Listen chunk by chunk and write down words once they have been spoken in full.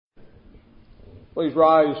Please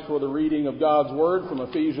rise for the reading of God's Word from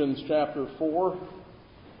Ephesians chapter 4,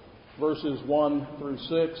 verses 1 through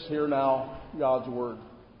 6. Hear now God's Word.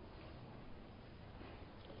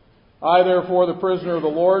 I, therefore, the prisoner of the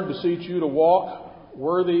Lord, beseech you to walk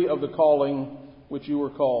worthy of the calling which you were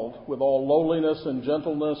called, with all lowliness and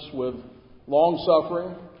gentleness, with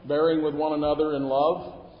long-suffering, bearing with one another in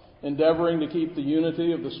love, endeavoring to keep the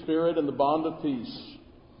unity of the Spirit in the bond of peace.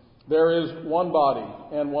 There is one body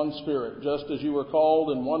and one Spirit, just as you were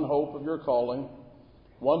called in one hope of your calling,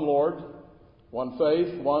 one Lord, one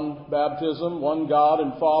faith, one baptism, one God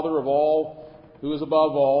and Father of all, who is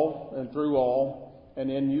above all and through all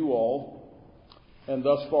and in you all. And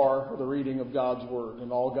thus far, the reading of God's Word.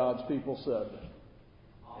 And all God's people said,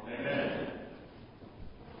 Amen.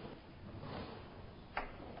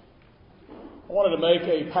 I wanted to make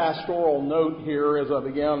a pastoral note here as I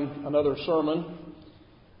began another sermon.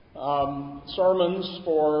 Sermons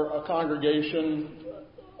for a congregation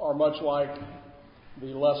are much like the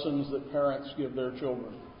lessons that parents give their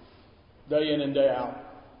children, day in and day out.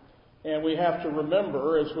 And we have to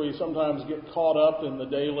remember, as we sometimes get caught up in the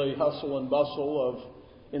daily hustle and bustle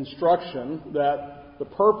of instruction, that the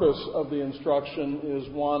purpose of the instruction is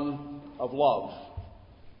one of love.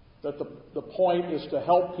 That the point is to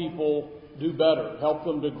help people do better, help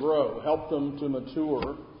them to grow, help them to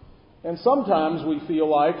mature. And sometimes we feel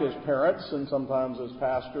like, as parents and sometimes as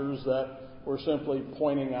pastors, that we're simply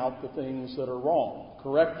pointing out the things that are wrong,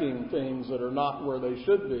 correcting things that are not where they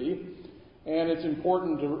should be. And it's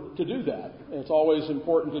important to do that. It's always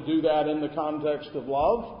important to do that in the context of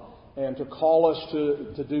love and to call us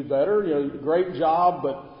to do better. You know, great job,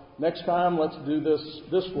 but next time let's do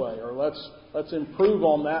this way, or let's improve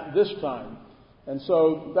on that this time. And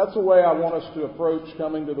so that's the way I want us to approach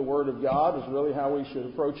coming to the Word of God, is really how we should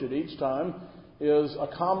approach it each time, is a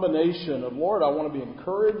combination of, Lord, I want to be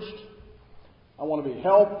encouraged, I want to be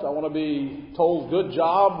helped, I want to be told good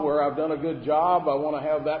job where I've done a good job, I want to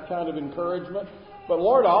have that kind of encouragement. But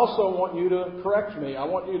Lord, I also want you to correct me, I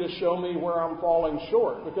want you to show me where I'm falling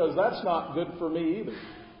short, because that's not good for me either,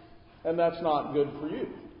 and that's not good for you.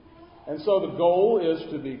 And so the goal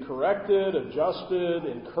is to be corrected, adjusted,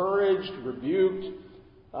 encouraged, rebuked,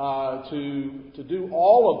 to do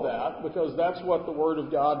all of that, because that's what the Word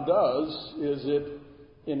of God does, is it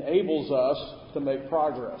enables us to make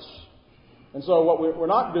progress. And so what we're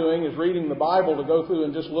not doing is reading the Bible to go through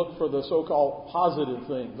and just look for the so-called positive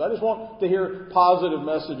things. I just want to hear positive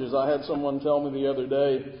messages. I had someone tell me the other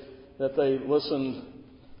day that they listened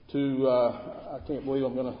to, I can't believe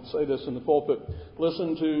I'm going to say this in the pulpit,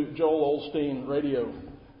 listen to Joel Osteen radio.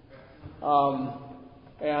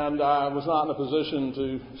 And I was not in a position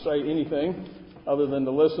to say anything other than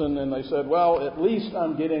to listen, and they said, well, at least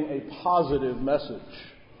I'm getting a positive message.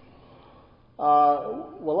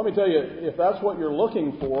 Well, let me tell you, if that's what you're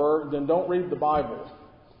looking for, then don't read the Bible.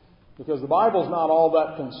 Because the Bible's not all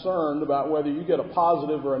that concerned about whether you get a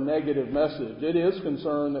positive or a negative message. It is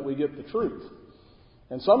concerned that we get the truth.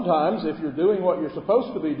 And sometimes, if you're doing what you're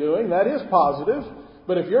supposed to be doing, that is positive.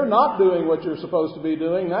 But if you're not doing what you're supposed to be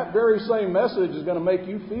doing, that very same message is going to make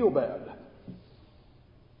you feel bad.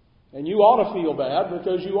 And you ought to feel bad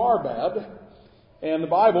because you are bad. And the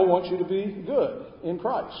Bible wants you to be good in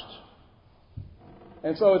Christ.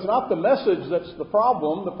 And so it's not the message that's the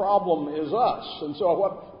problem is us. And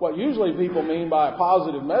so what usually people mean by a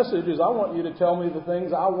positive message is, I want you to tell me the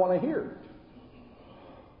things I want to hear.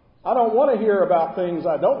 I don't want to hear about things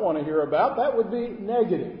I don't want to hear about. That would be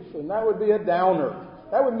negative, and that would be a downer.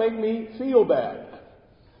 That would make me feel bad.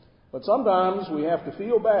 But sometimes we have to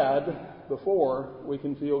feel bad before we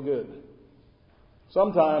can feel good.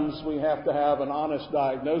 Sometimes we have to have an honest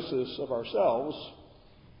diagnosis of ourselves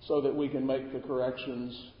so that we can make the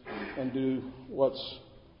corrections and do what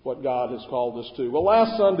God has called us to. Well,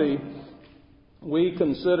 last Sunday we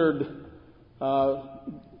considered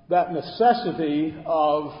that necessity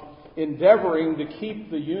of endeavoring to keep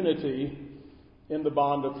the unity in the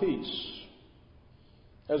bond of peace,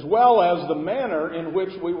 as well as the manner in which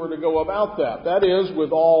we were to go about that. That is,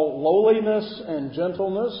 with all lowliness and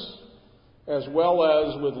gentleness, as well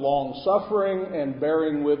as with long-suffering and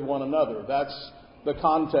bearing with one another. That's the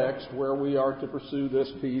context where we are to pursue this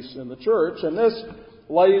peace in the church. And this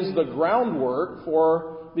lays the groundwork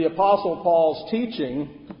for the Apostle Paul's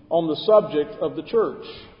teaching on the subject of the church.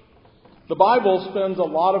 The Bible spends a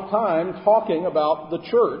lot of time talking about the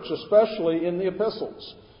church, especially in the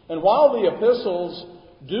epistles. And while the epistles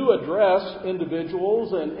do address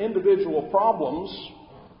individuals and individual problems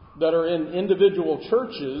that are in individual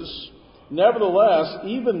churches, nevertheless,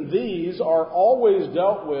 even these are always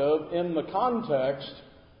dealt with in the context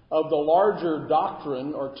of the larger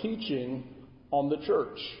doctrine or teaching on the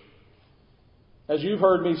church. As you've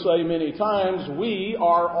heard me say many times, we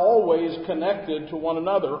are always connected to one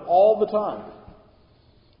another all the time.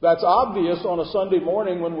 That's obvious on a Sunday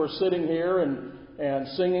morning when we're sitting here and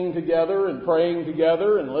singing together and praying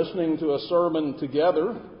together and listening to a sermon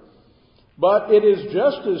together. But it is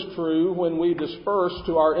just as true when we disperse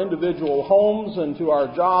to our individual homes and to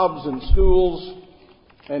our jobs and schools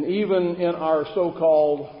and even in our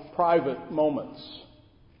so-called private moments.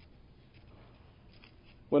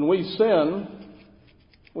 When we sin,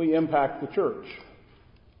 we impact the church,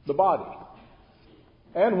 the body.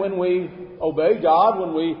 And when we obey God,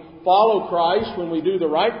 when we follow Christ, when we do the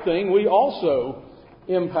right thing, we also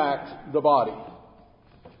impact the body.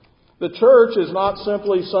 The church is not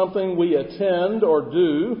simply something we attend or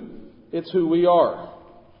do, it's who we are.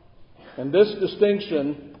 And this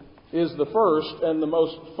distinction is the first and the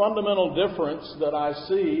most fundamental difference that I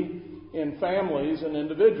see in families and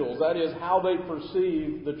individuals. That is how they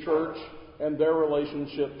perceive the church and their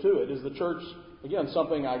relationship to it. Is the church, again,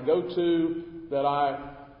 something I go to, that I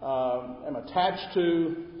am attached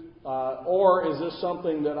to, or is this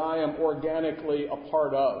something that I am organically a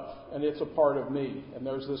part of, and it's a part of me, and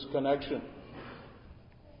there's this connection?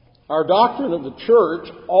 Our doctrine of the church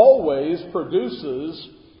always produces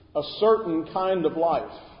a certain kind of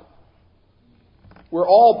life. We're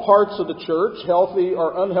all parts of the church, healthy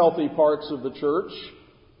or unhealthy parts of the church.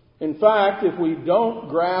 In fact, if we don't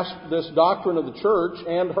grasp this doctrine of the church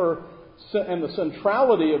and the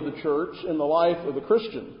centrality of the church in the life of the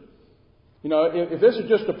Christian, if this is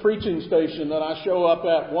just a preaching station that I show up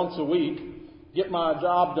at once a week, get my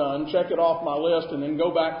job done, check it off my list, and then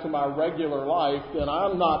go back to my regular life, then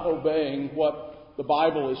I'm not obeying what the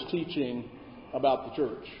Bible is teaching about the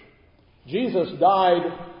church. Jesus died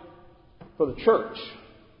for the church.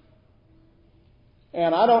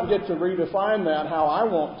 And I don't get to redefine that how I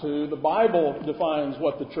want to. The Bible defines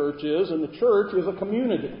what the church is, and the church is a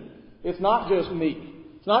community. It's not just me.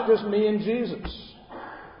 It's not just me and Jesus.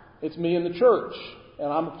 It's me and the church, and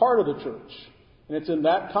I'm a part of the church. And it's in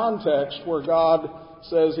that context where God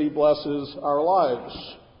says He blesses our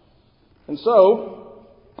lives. And so,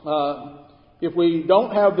 if we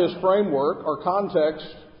don't have this framework or context,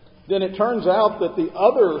 then it turns out that the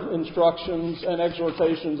other instructions and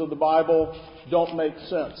exhortations of the Bible don't make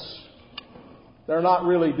sense. They're not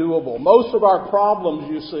really doable. Most of our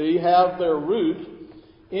problems, you see, have their root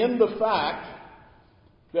in the fact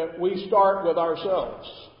that we start with ourselves.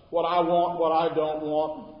 What I want, what I don't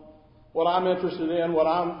want, what I'm interested in, what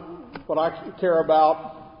I care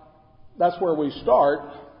about. That's where we start.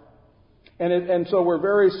 And so we're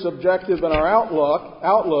very subjective in our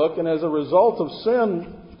outlook, and as a result of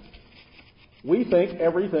sin, we think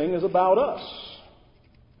everything is about us.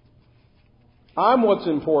 I'm what's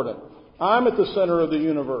important. I'm at the center of the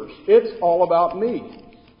universe. It's all about me.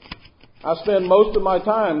 I spend most of my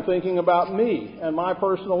time thinking about me and my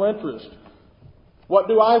personal interest. What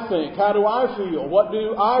do I think? How do I feel? What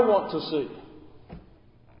do I want to see?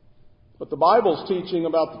 But the Bible's teaching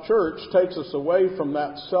about the church takes us away from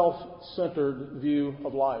that self-centered view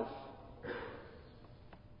of life.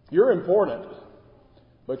 You're important,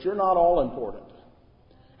 but you're not all important.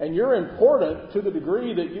 And you're important to the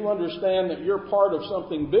degree that you understand that you're part of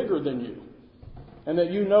something bigger than you. And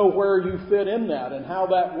that you know where you fit in that and how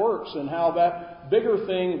that works and how that bigger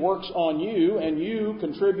thing works on you and you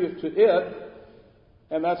contribute to it.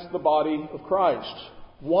 And that's the body of Christ.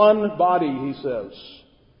 One body, he says.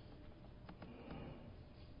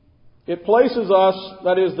 It places us,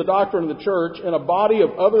 that is the doctrine of the church, in a body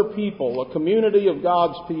of other people, a community of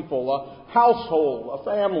God's people, a household, a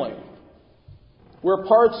family. We're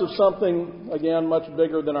parts of something, again, much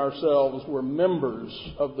bigger than ourselves. We're members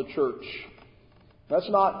of the church. That's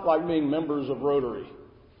not like being members of Rotary,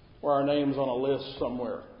 or our name's on a list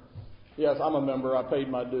somewhere. Yes, I'm a member. I paid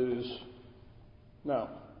my dues. No.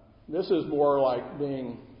 This is more like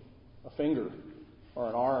being a finger or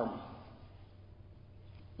an arm.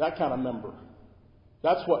 That kind of member.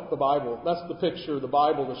 That's what that's the picture the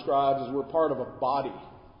Bible describes as we're part of a body.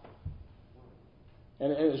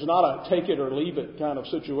 And it's not a take it or leave it kind of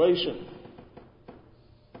situation.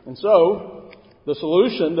 And so, the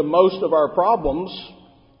solution to most of our problems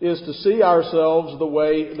is to see ourselves the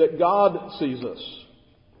way that God sees us.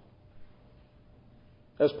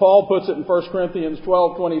 As Paul puts it in 1 Corinthians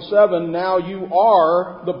 12:27, now you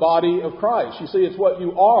are the body of Christ. You see, it's what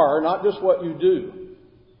you are, not just what you do.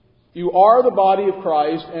 You are the body of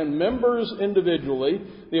Christ and members individually.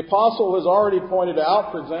 The apostle has already pointed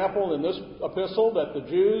out, for example, in this epistle, that the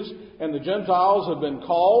Jews and the Gentiles have been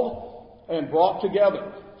called and brought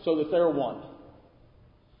together so that they're one.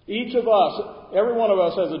 Each of us, every one of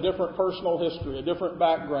us has a different personal history, a different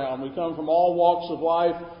background. We come from all walks of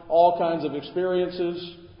life, all kinds of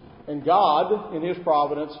experiences. And God, in His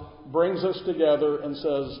providence, brings us together and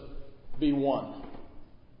says, be one.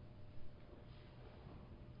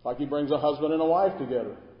 Like He brings a husband and a wife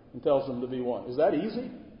together and tells them to be one. Is that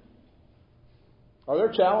easy? Are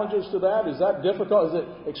there challenges to that? Is that difficult? Is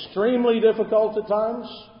it extremely difficult at times?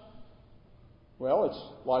 Well, it's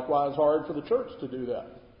likewise hard for the church to do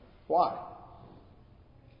that. Why?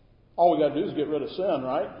 All we got to do is get rid of sin,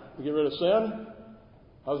 right? To get rid of sin,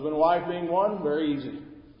 husband and wife being one, very easy.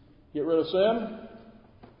 Get rid of sin,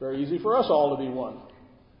 very easy for us all to be one.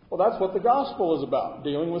 Well, that's what the gospel is about,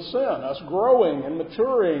 dealing with sin, us growing and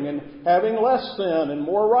maturing and having less sin and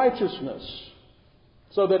more righteousness.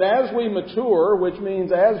 So that as we mature, which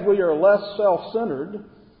means as we are less self-centered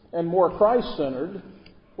and more Christ-centered,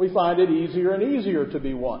 we find it easier and easier to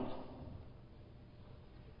be one.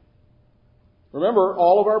 Remember,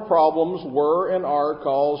 all of our problems were and are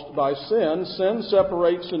caused by sin. Sin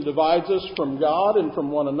separates and divides us from God and from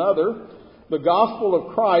one another. The gospel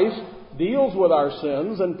of Christ deals with our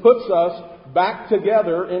sins and puts us back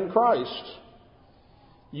together in Christ.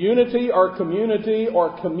 Unity or community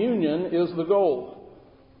or communion is the goal.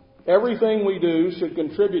 Everything we do should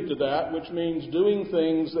contribute to that, which means doing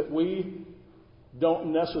things that we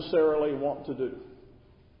don't necessarily want to do.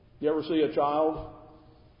 You ever see a child?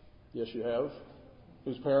 Yes, you have.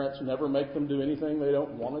 Whose parents never make them do anything they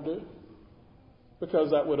don't want to do.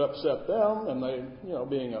 Because that would upset them, and they,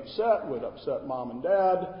 being upset would upset mom and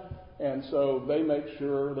dad. And so they make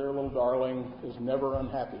sure their little darling is never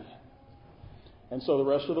unhappy. And so the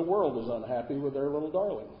rest of the world is unhappy with their little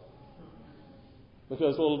darling.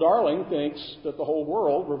 Because the little darling thinks that the whole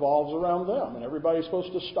world revolves around them. And everybody's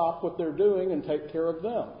supposed to stop what they're doing and take care of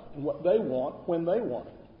them. And what they want when they want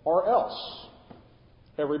it. Or else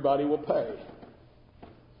everybody will pay.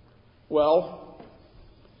 Well,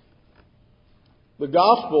 the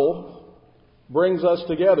gospel brings us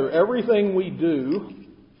together. Everything we do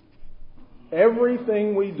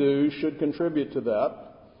should contribute to that,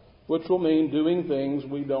 which will mean doing things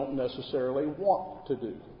we don't necessarily want to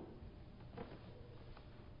do.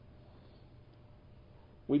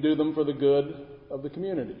 We do them for the good of the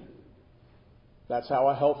community. That's how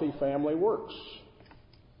a healthy family works.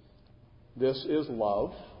 This is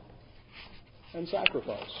love and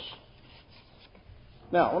sacrifice.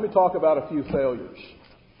 Now, let me talk about a few failures.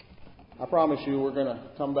 I promise you we're going to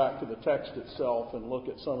come back to the text itself and look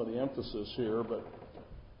at some of the emphasis here, but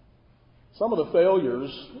some of the failures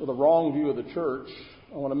of the wrong view of the church,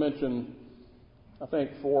 I want to mention, I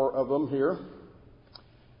think, 4 of them here.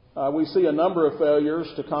 We see a number of failures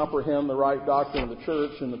to comprehend the right doctrine of the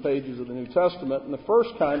church in the pages of the New Testament, and the first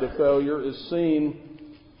kind of failure is seen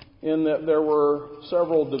in that there were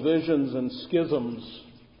several divisions and schisms,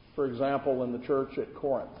 for example, in the church at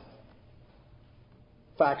Corinth.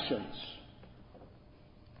 Factions.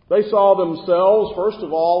 They saw themselves, first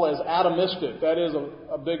of all, as atomistic. That is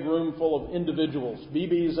a big room full of individuals,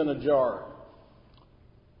 BBs in a jar.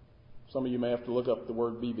 Some of you may have to look up the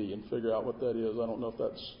word BB and figure out what that is. I don't know if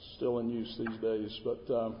that's still in use these days,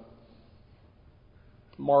 but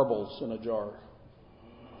marbles in a jar.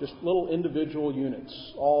 Just little individual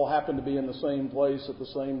units, all happen to be in the same place at the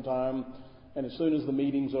same time, and as soon as the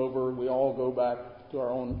meeting's over, we all go back to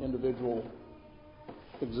our own individual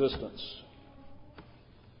existence.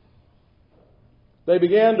 They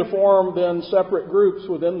began to form then separate groups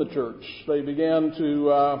within the church. They began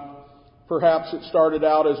to, perhaps it started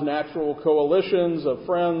out as natural coalitions of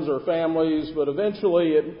friends or families, but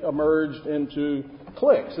eventually it emerged into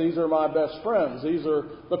cliques. These are my best friends. These are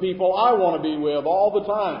the people I want to be with all the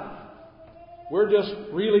time. We're just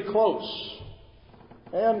really close.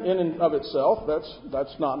 And in and of itself,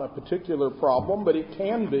 that's not a particular problem, but it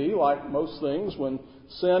can be, like most things, when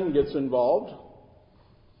sin gets involved.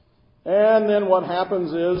 And then what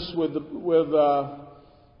happens is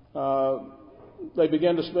they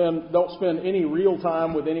begin to don't spend any real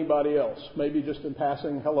time with anybody else. Maybe just in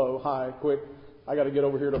passing, hello, hi, quick, I got to get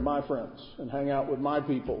over here to my friends and hang out with my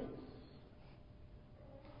people.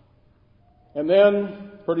 And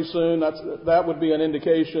then pretty soon that would be an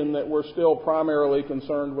indication that we're still primarily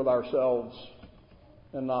concerned with ourselves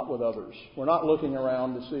and not with others. We're not looking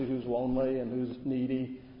around to see who's lonely and who's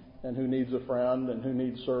needy and who needs a friend and who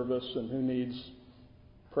needs service and who needs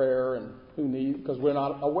prayer and because we're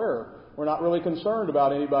not aware. We're not really concerned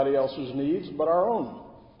about anybody else's needs but our own.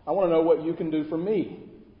 I want to know what you can do for me.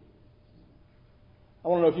 I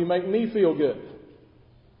want to know if you make me feel good.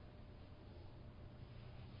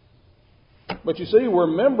 But you see, we're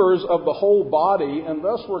members of the whole body, and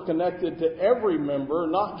thus we're connected to every member,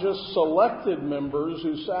 not just selected members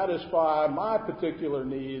who satisfy my particular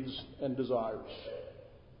needs and desires.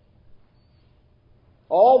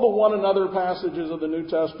 All the one another passages of the New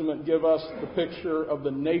Testament give us the picture of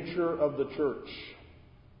the nature of the church.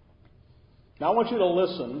 Now I want you to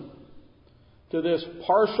listen to this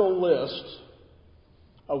partial list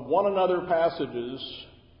of one another passages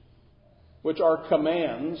which are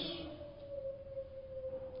commands,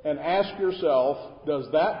 and ask yourself, does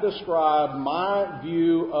that describe my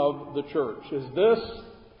view of the church? Is this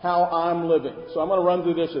how I'm living? So I'm going to run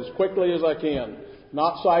through this as quickly as I can,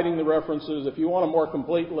 not citing the references. If you want a more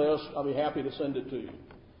complete list, I'll be happy to send it to you.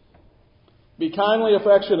 Be kindly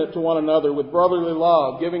affectionate to one another with brotherly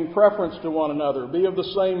love, giving preference to one another. Be of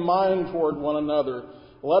the same mind toward one another.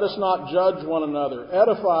 Let us not judge one another.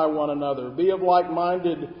 Edify one another. Be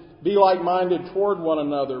like-minded toward one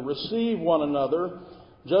another. Receive one another,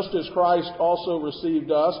 just as Christ also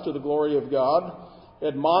received us to the glory of God.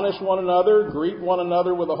 Admonish one another. Greet one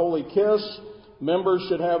another with a holy kiss. Members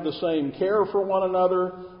should have the same care for one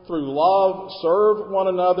another. Through love, serve one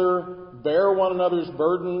another. Bear one another's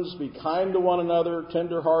burdens. Be kind to one another.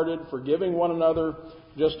 Tender-hearted, forgiving one another,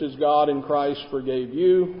 just as God in Christ forgave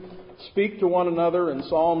you. Speak to one another in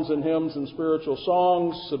psalms and hymns and spiritual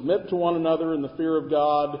songs. Submit to one another in the fear of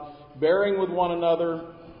God. Bearing with one another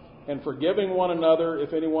and forgiving one another.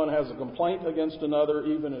 If anyone has a complaint against another,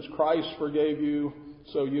 even as Christ forgave you,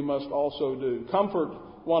 so you must also do. Comfort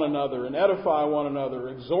one another and edify one another.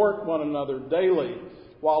 Exhort one another daily,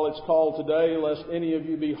 while it's called today, lest any of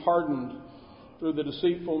you be hardened through the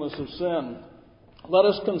deceitfulness of sin. Let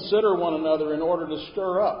us consider one another in order to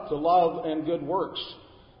stir up to love and good works,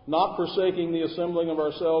 not forsaking the assembling of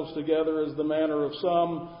ourselves together as the manner of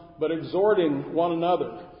some, but exhorting one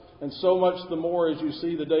another. And so much the more as you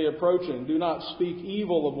see the day approaching. Do not speak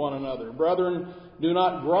evil of one another. Brethren, do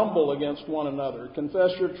not grumble against one another.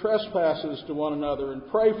 Confess your trespasses to one another and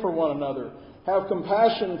pray for one another. Have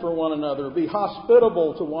compassion for one another. Be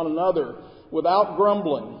hospitable to one another without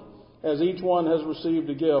grumbling, as each one has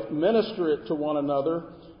received a gift. Minister it to one another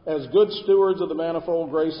as good stewards of the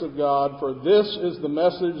manifold grace of God. For this is the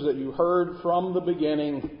message that you heard from the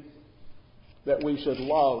beginning, that we should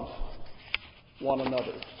love one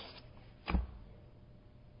another.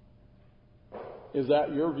 Is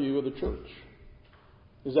that your view of the church?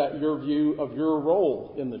 Is that your view of your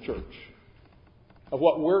role in the church? Of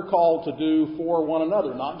what we're called to do for one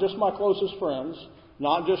another, not just my closest friends,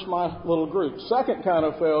 not just my little group. Second kind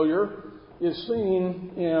of failure is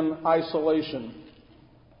seen in isolation.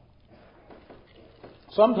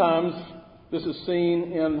 Sometimes this is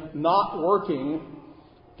seen in not working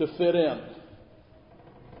to fit in,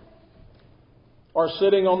 or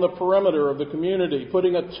sitting on the perimeter of the community,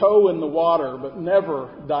 putting a toe in the water but never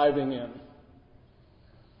diving in.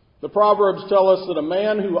 The Proverbs tell us that a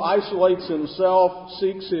man who isolates himself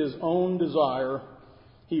seeks his own desire.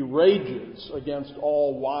 He rages against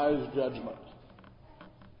all wise judgment.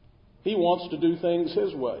 He wants to do things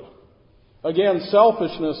his way. Again,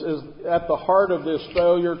 selfishness is at the heart of this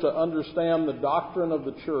failure to understand the doctrine of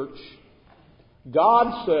the church.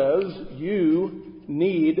 God says you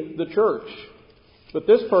need the church. But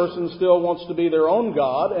this person still wants to be their own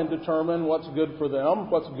God and determine what's good for them,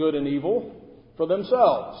 what's good and evil for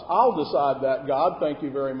themselves. I'll decide that, God, thank you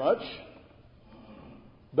very much.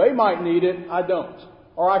 They might need it, I don't.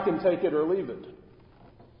 Or I can take it or leave it.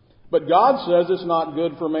 But God says it's not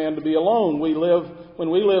good for man to be alone. When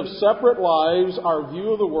we live separate lives, our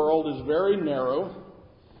view of the world is very narrow.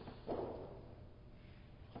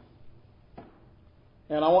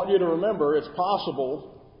 And I want you to remember, it's possible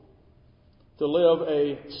to live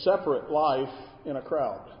a separate life in a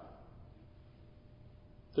crowd,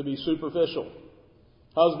 to be superficial.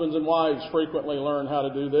 Husbands and wives frequently learn how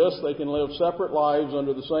to do this. They can live separate lives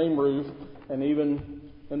under the same roof and even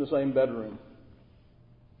in the same bedroom.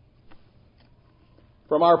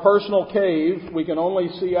 From our personal cave, we can only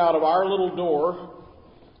see out of our little door,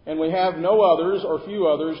 and we have no others or few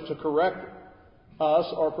others to correct us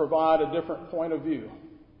or provide a different point of view.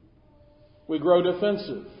 We grow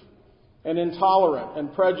defensive and intolerant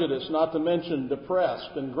and prejudiced, not to mention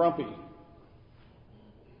depressed and grumpy.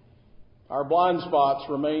 Our blind spots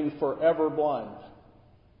remain forever blind.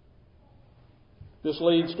 This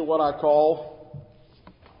leads to what I call,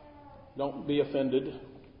 don't be offended,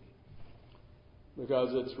 because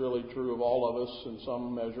it's really true of all of us in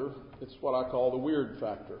some measure. It's what I call the weird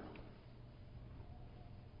factor.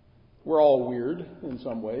 We're all weird in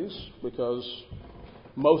some ways because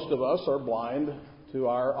most of us are blind to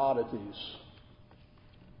our oddities.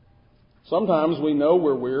 Sometimes we know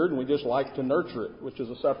we're weird and we just like to nurture it, which is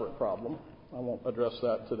a separate problem. I won't address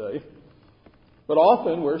that today. But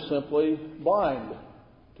often we're simply blind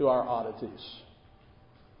to our oddities.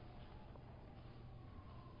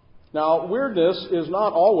 Now, weirdness is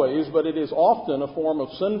not always, but it is often a form of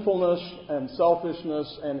sinfulness and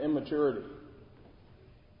selfishness and immaturity.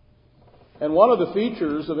 And one of the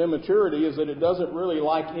features of immaturity is that it doesn't really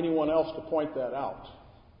like anyone else to point that out.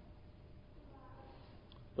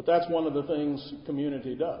 But that's one of the things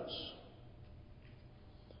community does.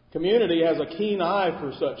 Community has a keen eye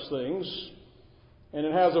for such things, and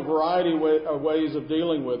it has a variety of ways of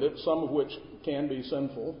dealing with it, some of which can be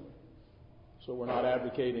sinful. So we're not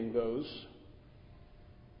advocating those.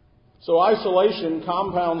 So isolation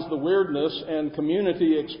compounds the weirdness and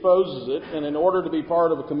community exposes it. And in order to be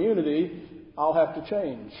part of a community, I'll have to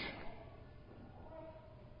change.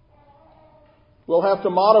 We'll have to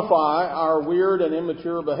modify our weird and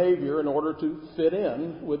immature behavior in order to fit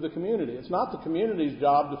in with the community. It's not the community's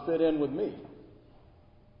job to fit in with me.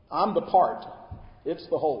 I'm the part. It's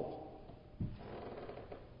the whole.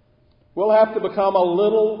 We'll have to become a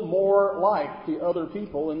little more like the other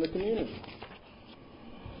people in the community.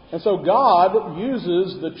 And so God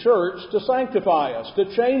uses the church to sanctify us,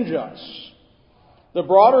 to change us. The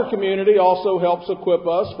broader community also helps equip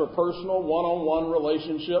us for personal one-on-one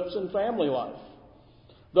relationships and family life.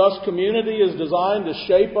 Thus, community is designed to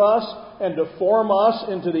shape us and to form us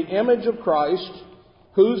into the image of Christ,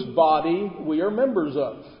 whose body we are members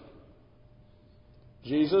of.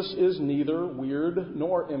 Jesus is neither weird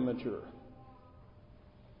nor immature.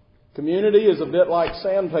 Community is a bit like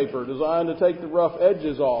sandpaper, designed to take the rough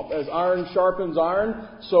edges off. As iron sharpens iron,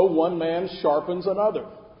 so one man sharpens another.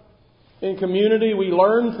 In community, we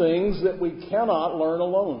learn things that we cannot learn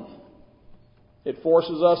alone. It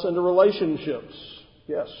forces us into relationships.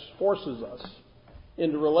 Yes, forces us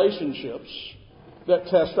into relationships that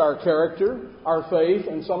test our character, our faith,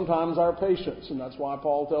 and sometimes our patience. And that's why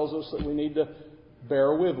Paul tells us that we need to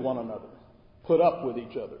bear with one another, put up with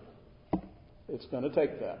each other. It's going to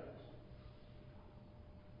take that.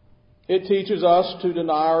 It teaches us to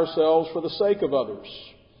deny ourselves for the sake of others.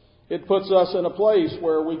 It puts us in a place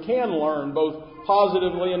where we can learn both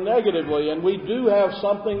positively and negatively, and we do have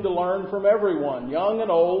something to learn from everyone, young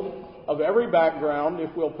and old, of every background, if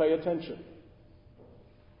we'll pay attention.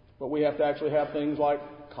 But we have to actually have things like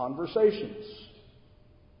conversations.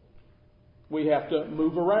 We have to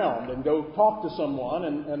move around and go talk to someone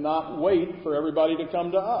and not wait for everybody to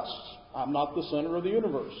come to us. I'm not the center of the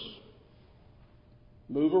universe.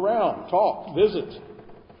 Move around, talk, visit,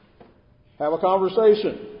 have a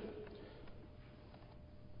conversation.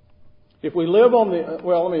 If we live on the,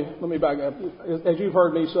 let me back up. As you've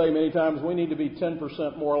heard me say many times, we need to be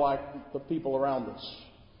 10% more like the people around us.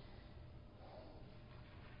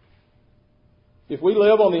 If we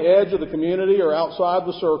live on the edge of the community or outside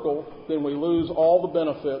the circle, then we lose all the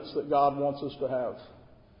benefits that God wants us to have.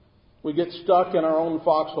 We get stuck in our own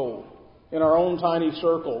foxhole, in our own tiny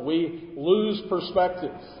circle. We lose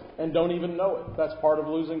perspective and don't even know it. That's part of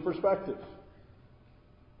losing perspective.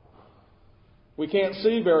 We can't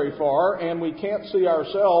see very far, and we can't see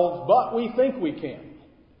ourselves, but we think we can.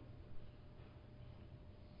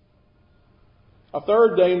 A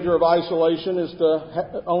third danger of isolation is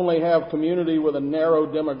to only have community with a narrow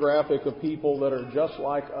demographic of people that are just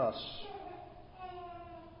like us.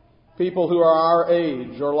 People who are our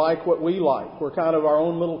age or like what we like. We're kind of our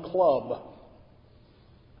own little club.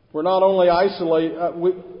 We're not only isolated.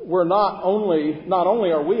 Not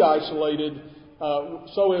only are we isolated,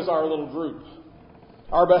 so is our little group.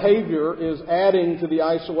 Our behavior is adding to the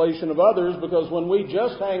isolation of others, because when we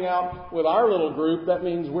just hang out with our little group, that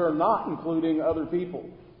means we're not including other people.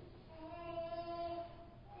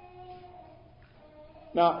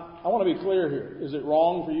 Now, I want to be clear here. Is it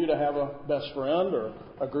wrong for you to have a best friend or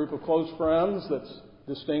a group of close friends that's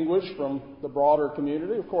distinguished from the broader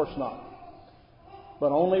community? Of course not.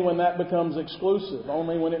 But only when that becomes exclusive,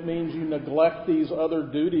 only when it means you neglect these other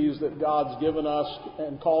duties that God's given us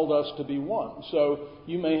and called us to be one. So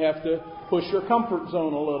you may have to push your comfort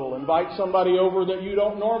zone a little, invite somebody over that you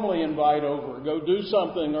don't normally invite over, go do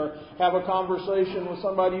something or have a conversation with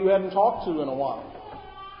somebody you hadn't talked to in a while.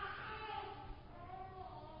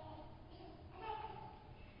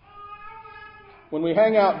 When we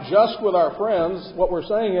hang out just with our friends, what we're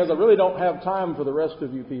saying is, I really don't have time for the rest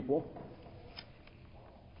of you people.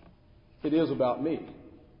 It is about me.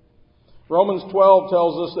 Romans 12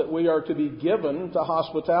 tells us that we are to be given to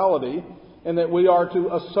hospitality and that we are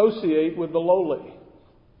to associate with the lowly.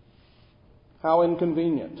 How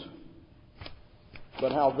inconvenient,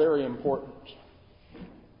 but how very important.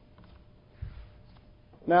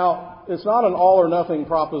 Now, it's not an all or nothing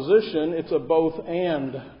proposition, it's a both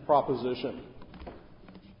and proposition.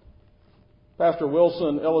 Pastor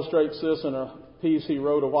Wilson illustrates this in a piece he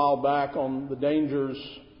wrote a while back on the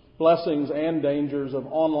blessings and dangers of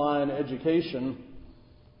online education.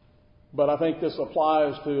 But I think this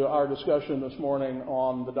applies to our discussion this morning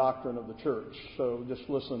on the doctrine of the church. So just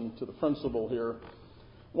listen to the principle here.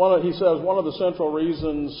 He says one of the central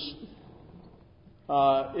reasons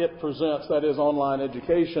it presents, that is online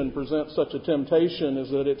education, presents such a temptation is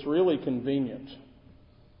that it's really convenient.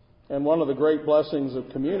 And one of the great blessings of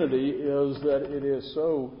community is that it is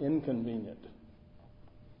so inconvenient.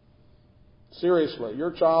 Seriously,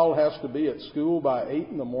 your child has to be at school by 8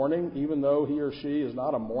 in the morning, even though he or she is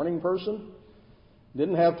not a morning person,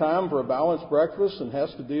 didn't have time for a balanced breakfast, and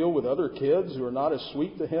has to deal with other kids who are not as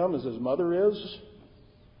sweet to him as his mother is.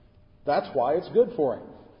 That's why it's good for him.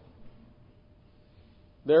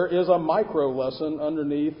 There is a micro lesson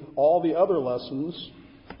underneath all the other lessons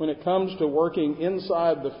when it comes to working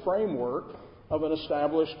inside the framework of an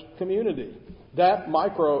established community. That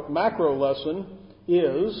macro lesson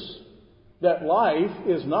is that life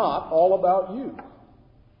is not all about you.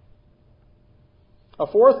 A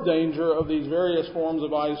fourth danger of these various forms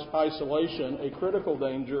of isolation, a critical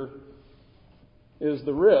danger, is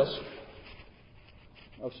the risk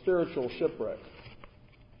of spiritual shipwreck.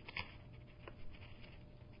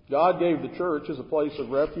 God gave the church as a place of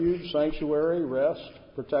refuge, sanctuary, rest,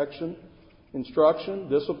 protection, instruction,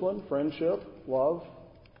 discipline, friendship, love,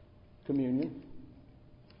 communion.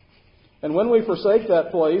 And when we forsake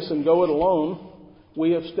that place and go it alone,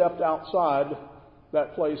 we have stepped outside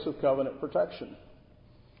that place of covenant protection.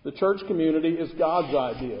 The church community is God's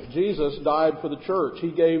idea. Jesus died for the church.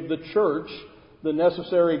 He gave the church the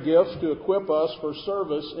necessary gifts to equip us for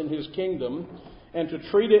service in His kingdom, and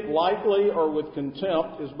to treat it lightly or with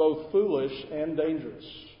contempt is both foolish and dangerous.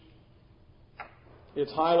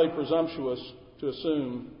 It's highly presumptuous to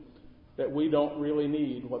assume that we don't really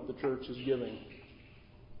need what the church is giving.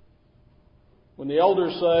 When the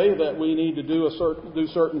elders say that we need to do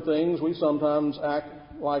certain things, we sometimes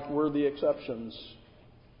act like we're the exceptions.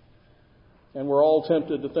 And we're all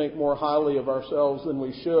tempted to think more highly of ourselves than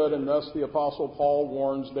we should, and thus the Apostle Paul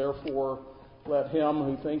warns, therefore, let him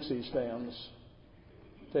who thinks he stands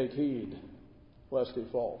take heed, lest he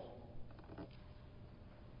fall.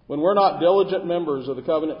 When we're not diligent members of the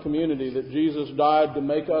covenant community that Jesus died to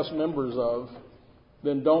make us members of,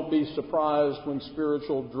 then don't be surprised when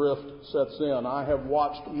spiritual drift sets in. I have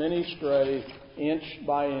watched many stray inch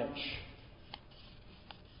by inch.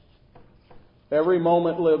 Every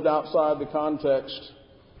moment lived outside the context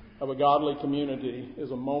of a godly community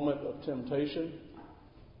is a moment of temptation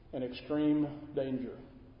and extreme danger.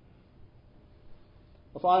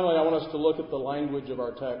 Well, finally, I want us to look at the language of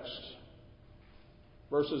our text.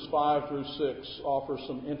 Verses 5 through 6 offer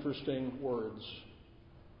some interesting words.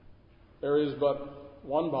 There is but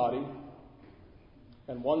one body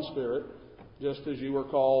and one Spirit, just as you were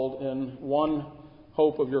called in one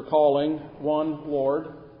hope of your calling, one Lord,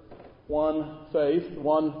 one faith,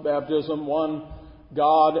 one baptism, one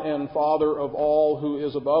God and Father of all, who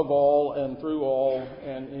is above all and through all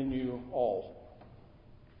and in you all.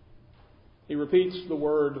 He repeats the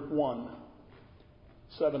word one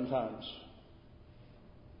 7 times.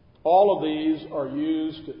 All of these are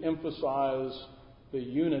used to emphasize the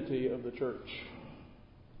unity of the church.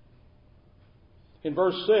 In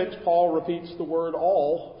verse 6, Paul repeats the word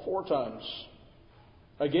all 4 times.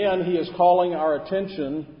 Again, he is calling our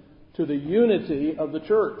attention to the unity of the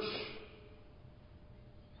church.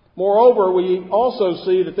 Moreover, we also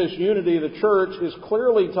see that this unity of the church is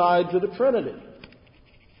clearly tied to the Trinity.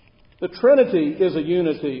 The Trinity is a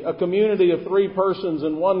unity, a community of 3 persons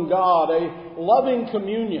and one God, a loving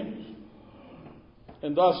communion.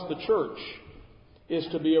 And thus the church is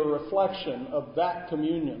to be a reflection of that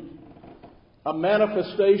communion, a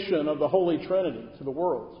manifestation of the Holy Trinity to the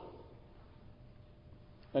world.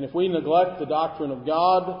 And if we neglect the doctrine of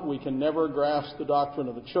God, we can never grasp the doctrine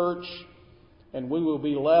of the church, and we will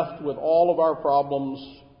be left with all of our problems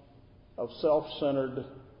of self-centered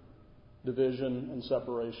division and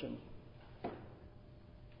separation.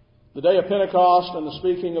 The day of Pentecost and the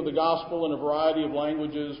speaking of the gospel in a variety of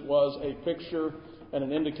languages was a picture and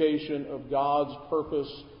an indication of God's purpose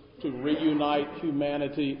to reunite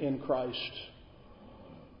humanity in Christ.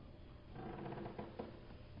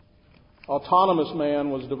 Autonomous man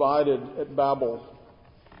was divided at Babel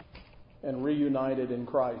and reunited in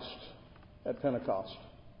Christ at Pentecost.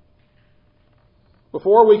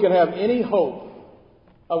 Before we can have any hope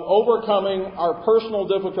of overcoming our personal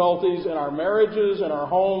difficulties in our marriages, in our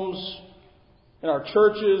homes, in our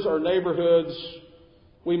churches, our neighborhoods,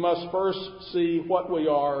 we must first see what we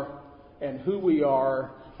are and who we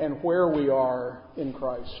are and where we are in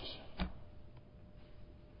Christ.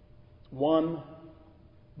 One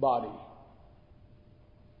body.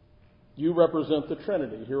 You represent the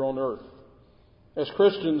Trinity here on earth. As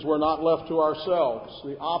Christians, we're not left to ourselves.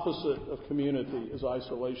 The opposite of community is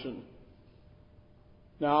isolation.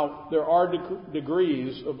 Now, there are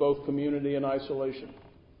degrees of both community and isolation.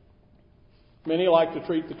 Many like to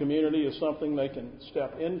treat the community as something they can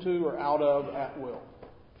step into or out of at will.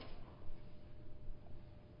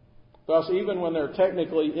 Thus, even when they're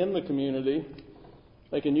technically in the community,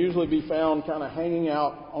 they can usually be found kind of hanging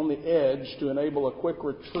out on the edge to enable a quick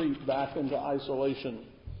retreat back into isolation.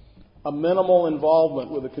 A minimal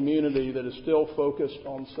involvement with a community that is still focused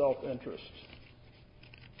on self-interest.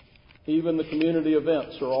 Even the community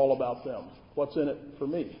events are all about them. What's in it for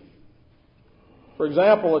me? For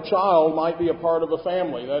example, a child might be a part of a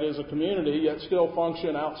family, that is a community, yet still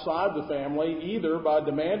function outside the family, either by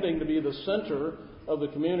demanding to be the center of the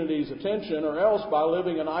community's attention or else by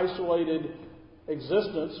living an isolated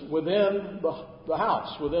existence within the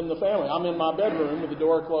house, within the family. I'm in my bedroom with the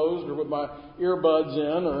door closed or with my earbuds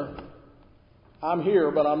in, or I'm here,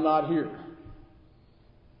 but I'm not here.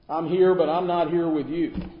 I'm here, but I'm not here with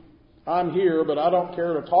you. I'm here, but I don't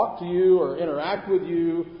care to talk to you or interact with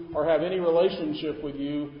you or have any relationship with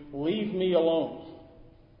you. Leave me alone.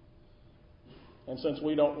 And since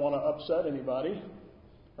we don't want to upset anybody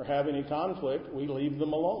or have any conflict, we leave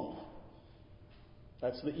them alone.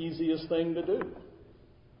 That's the easiest thing to do.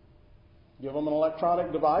 Give them an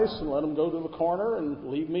electronic device and let them go to the corner and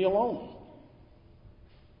leave me alone.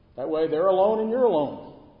 That way they're alone and you're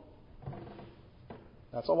alone.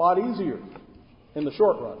 That's a lot easier in the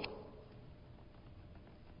short run.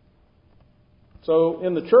 So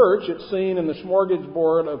in the church, it's seen in the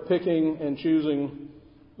smorgasbord of picking and choosing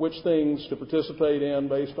which things to participate in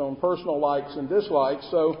based on personal likes and dislikes.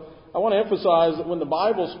 So I want to emphasize that when the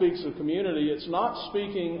Bible speaks of community, it's not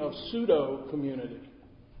speaking of pseudo-community,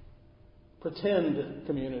 pretend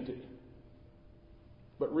community,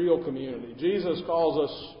 but real community. Jesus calls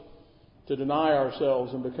us to deny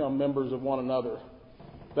ourselves and become members of one another.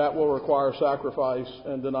 That will require sacrifice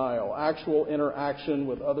and denial, actual interaction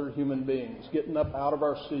with other human beings, getting up out of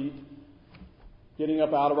our seat, getting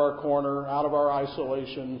up out of our corner, out of our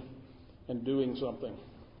isolation, and doing something.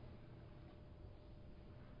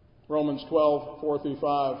 Romans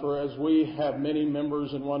 12:4-5, for as we have many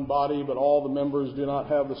members in one body, but all the members do not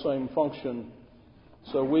have the same function,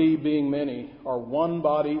 so we, being many, are one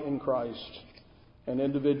body in Christ and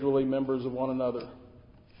individually members of one another.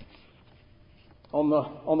 On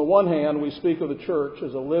the one hand, we speak of the church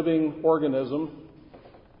as a living organism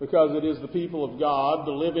because it is the people of God,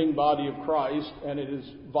 the living body of Christ, and it is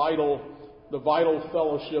the vital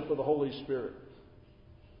fellowship of the Holy Spirit.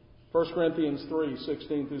 1 Corinthians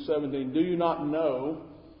 3:16-17, do you not know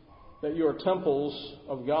that you are temples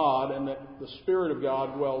of God and that the Spirit of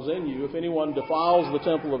God dwells in you? If anyone defiles the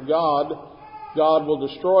temple of God, God will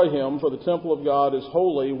destroy him, for the temple of God is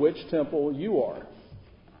holy, which temple you are.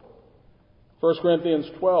 1 Corinthians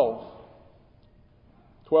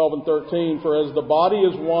 12:12-13, for as the body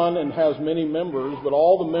is one and has many members, but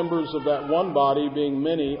all the members of that one body, being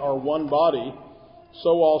many, are one body,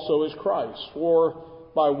 so also is Christ. For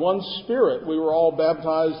by one Spirit we were all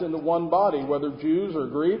baptized into one body, whether Jews or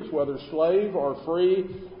Greeks, whether slave or free,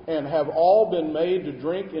 and have all been made to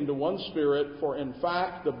drink into one Spirit, for in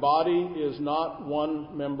fact the body is not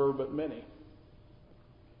one member but many.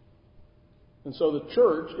 And so the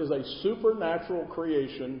church is a supernatural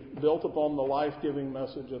creation built upon the life-giving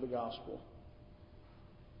message of the gospel.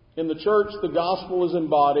 In the church, the gospel is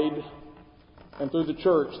embodied, and through the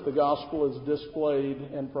church, the gospel is displayed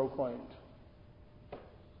and proclaimed.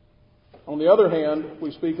 On the other hand,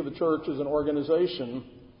 we speak of the church as an organization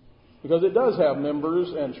because it does have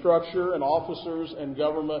members and structure and officers and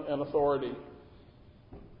government and authority.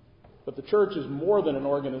 But the church is more than an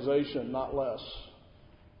organization, not less.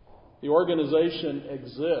 The organization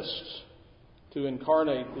exists to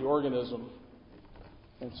incarnate the organism,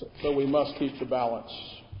 and so we must keep the balance.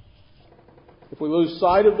 If we lose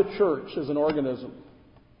sight of the church as an organism,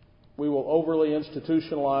 we will overly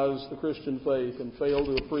institutionalize the Christian faith and fail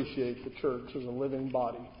to appreciate the church as a living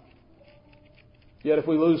body. Yet if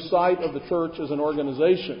we lose sight of the church as an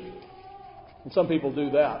organization, and some people do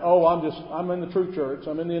that. Oh, I'm in the true church.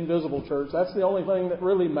 I'm in the invisible church. That's the only thing that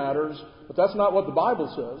really matters. But that's not what the Bible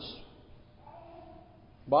says.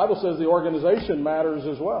 The Bible says the organization matters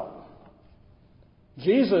as well.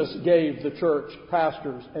 Jesus gave the church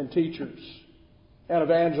pastors and teachers and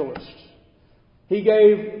evangelists He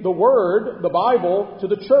gave the Word, the Bible, to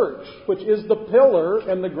the church, which is the pillar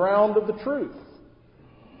and the ground of the truth.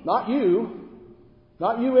 Not you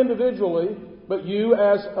individually, but you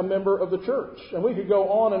as a member of the church. And we could go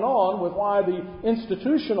on and on with why the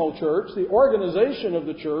institutional church, the organization of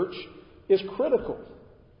the church, is critical.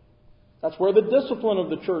 That's where the discipline of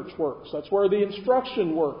the church works. That's where the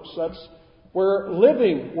instruction works. That's where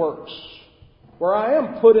living works. Where I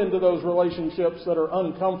am put into those relationships that are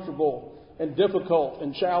uncomfortable and difficult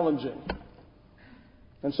and challenging.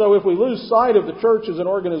 And so if we lose sight of the church as an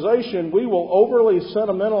organization, we will overly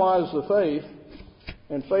sentimentalize the faith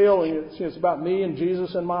and fail. It's about me and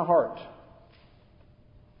Jesus in my heart.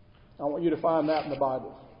 I want you to find that in the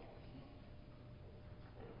Bible.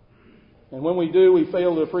 And when we do, we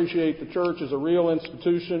fail to appreciate the church as a real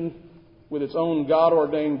institution with its own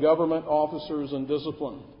God-ordained government, officers, and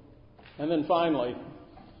discipline. And then finally,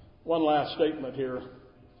 one last statement here.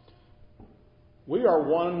 We are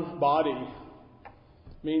one body.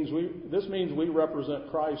 This means we represent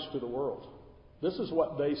Christ to the world. This is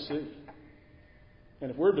what they see. And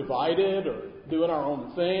if we're divided or doing our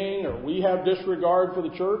own thing or we have disregard for the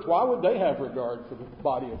church, why would they have regard for the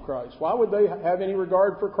body of Christ? Why would they have any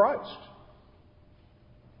regard for Christ?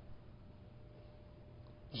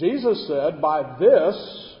 Jesus said, "By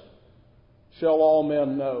this shall all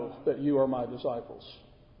men know that you are my disciples,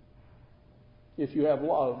 if you have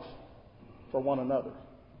love for one another."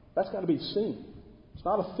 That's got to be seen. It's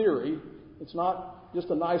not a theory. It's not just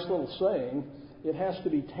a nice little saying. It has to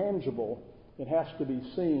be tangible. It has to be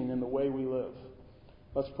seen in the way we live.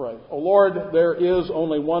 Let's pray. Oh Lord, there is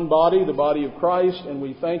only one body, the body of Christ, and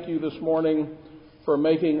we thank you this morning for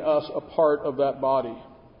making us a part of that body.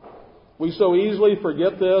 We so easily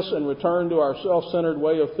forget this and return to our self-centered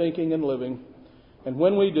way of thinking and living. And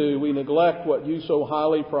when we do, we neglect what you so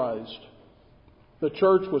highly prized. The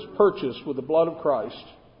church was purchased with the blood of Christ.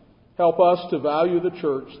 Help us to value the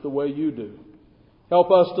church the way you do.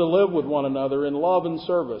 Help us to live with one another in love and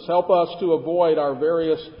service. Help us to avoid our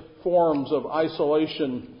various forms of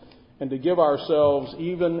isolation and to give ourselves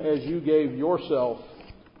even as you gave yourself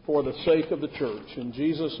for the sake of the church. In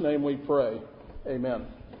Jesus' name we pray. Amen.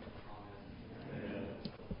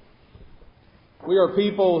 We are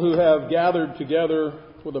people who have gathered together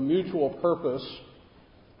with a mutual purpose,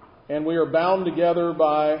 and we are bound together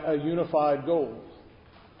by a unified goal.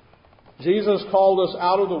 Jesus called us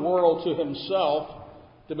out of the world to himself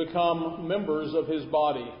to become members of his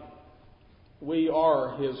body. We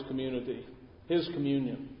are his community, his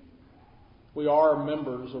communion. We are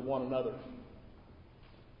members of one another.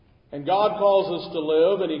 And God calls us to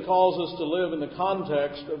live, and he calls us to live in the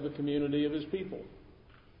context of the community of his people.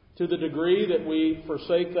 To the degree that we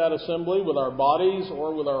forsake that assembly with our bodies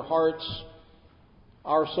or with our hearts,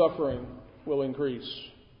 our suffering will increase.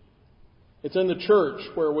 It's in the church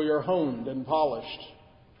where we are honed and polished.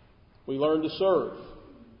 We learn to serve.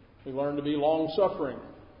 We learn to be long-suffering.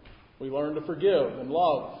 We learn to forgive and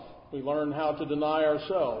love. We learn how to deny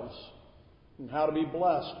ourselves and how to be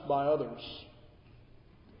blessed by others.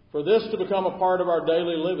 For this to become a part of our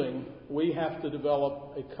daily living, we have to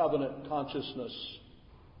develop a covenant consciousness.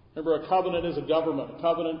 Remember, a covenant is a government. A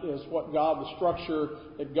covenant is the structure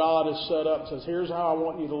that God has set up. It says, here's how I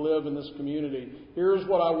want you to live in this community. Here's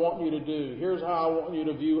what I want you to do. Here's how I want you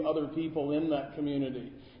to view other people in that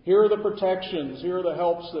community. Here are the protections. Here are the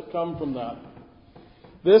helps that come from that.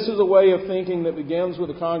 This is a way of thinking that begins with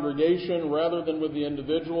the congregation rather than with the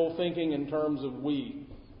individual, thinking in terms of we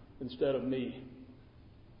instead of me.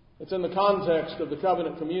 It's in the context of the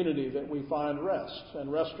covenant community that we find rest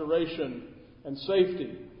and restoration and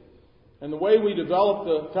safety. And the way we develop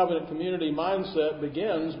the covenant community mindset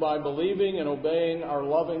begins by believing and obeying our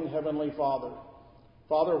loving Heavenly Father.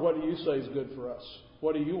 Father, what do you say is good for us?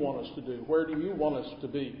 What do you want us to do? Where do you want us to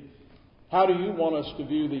be? How do you want us to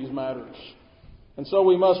view these matters? And so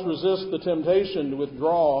we must resist the temptation to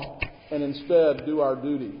withdraw and instead do our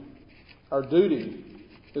duty. Our duty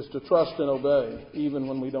is to trust and obey, even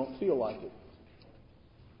when we don't feel like it.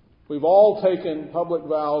 We've all taken public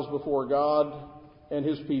vows before God and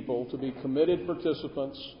his people to be committed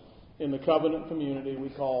participants in the covenant community we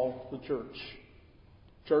call the church.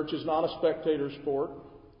 Church is not a spectator sport.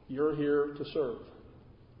 You're here to serve.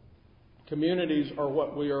 Communities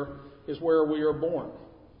are is where we are born.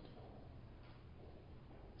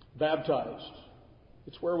 Baptized.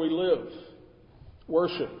 It's where we live,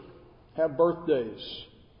 worship, have birthdays,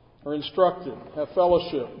 are instructed, have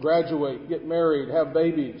fellowship, graduate, get married, have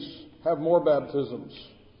babies, have more baptisms,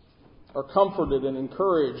 are comforted and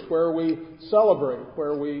encouraged, where we celebrate,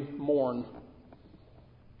 where we mourn,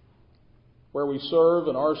 where we serve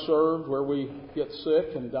and are served, where we get sick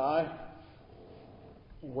and die,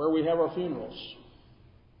 and where we have our funerals.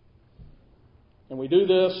 And we do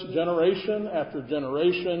this generation after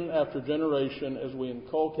generation after generation as we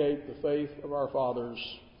inculcate the faith of our fathers.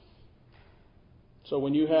 So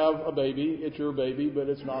when you have a baby, it's your baby, but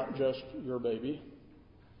it's not just your baby.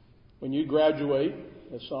 When you graduate,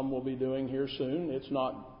 as some will be doing here soon,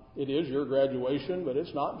 it is your graduation, but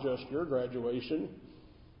it's not just your graduation.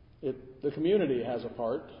 The community has a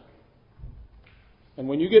part. And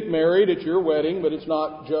when you get married, it's your wedding, but it's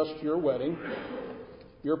not just your wedding.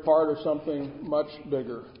 You're part of something much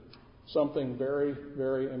bigger, something very,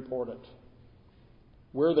 very important.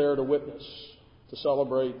 We're there to witness, to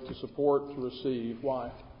celebrate, to support, to receive.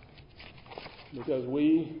 Why? Because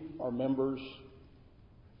we are members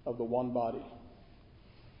of the one body.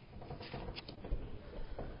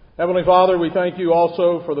 Heavenly Father, we thank you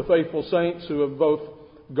also for the faithful saints who have both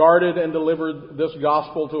guarded and delivered this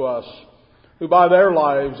gospel to us, who by their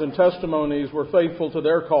lives and testimonies were faithful to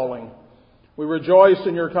their calling. We rejoice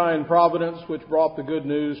in your kind providence which brought the good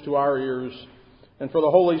news to our ears, and for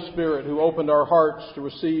the Holy Spirit who opened our hearts to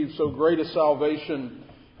receive so great a salvation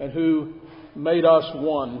and who made us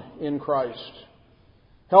one in Christ.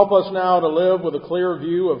 Help us now to live with a clear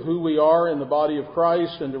view of who we are in the body of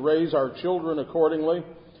Christ and to raise our children accordingly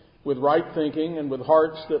with right thinking and with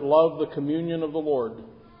hearts that love the communion of the Lord,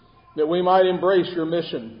 that we might embrace your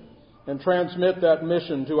mission and transmit that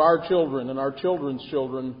mission to our children and our children's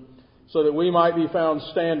children, so that we might be found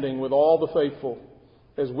standing with all the faithful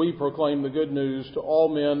as we proclaim the good news to all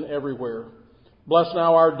men everywhere. Bless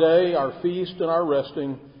now our day, our feast, and our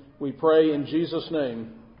resting. We pray in Jesus'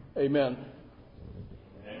 name. Amen.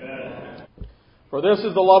 Amen. For this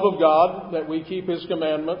is the love of God, that we keep His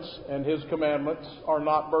commandments, and His commandments are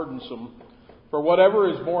not burdensome. For whatever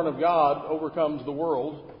is born of God overcomes the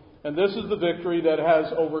world, and this is the victory that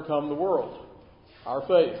has overcome the world, our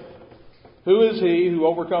faith. Who is he who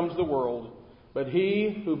overcomes the world but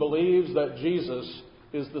he who believes that Jesus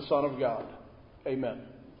is the Son of God? Amen.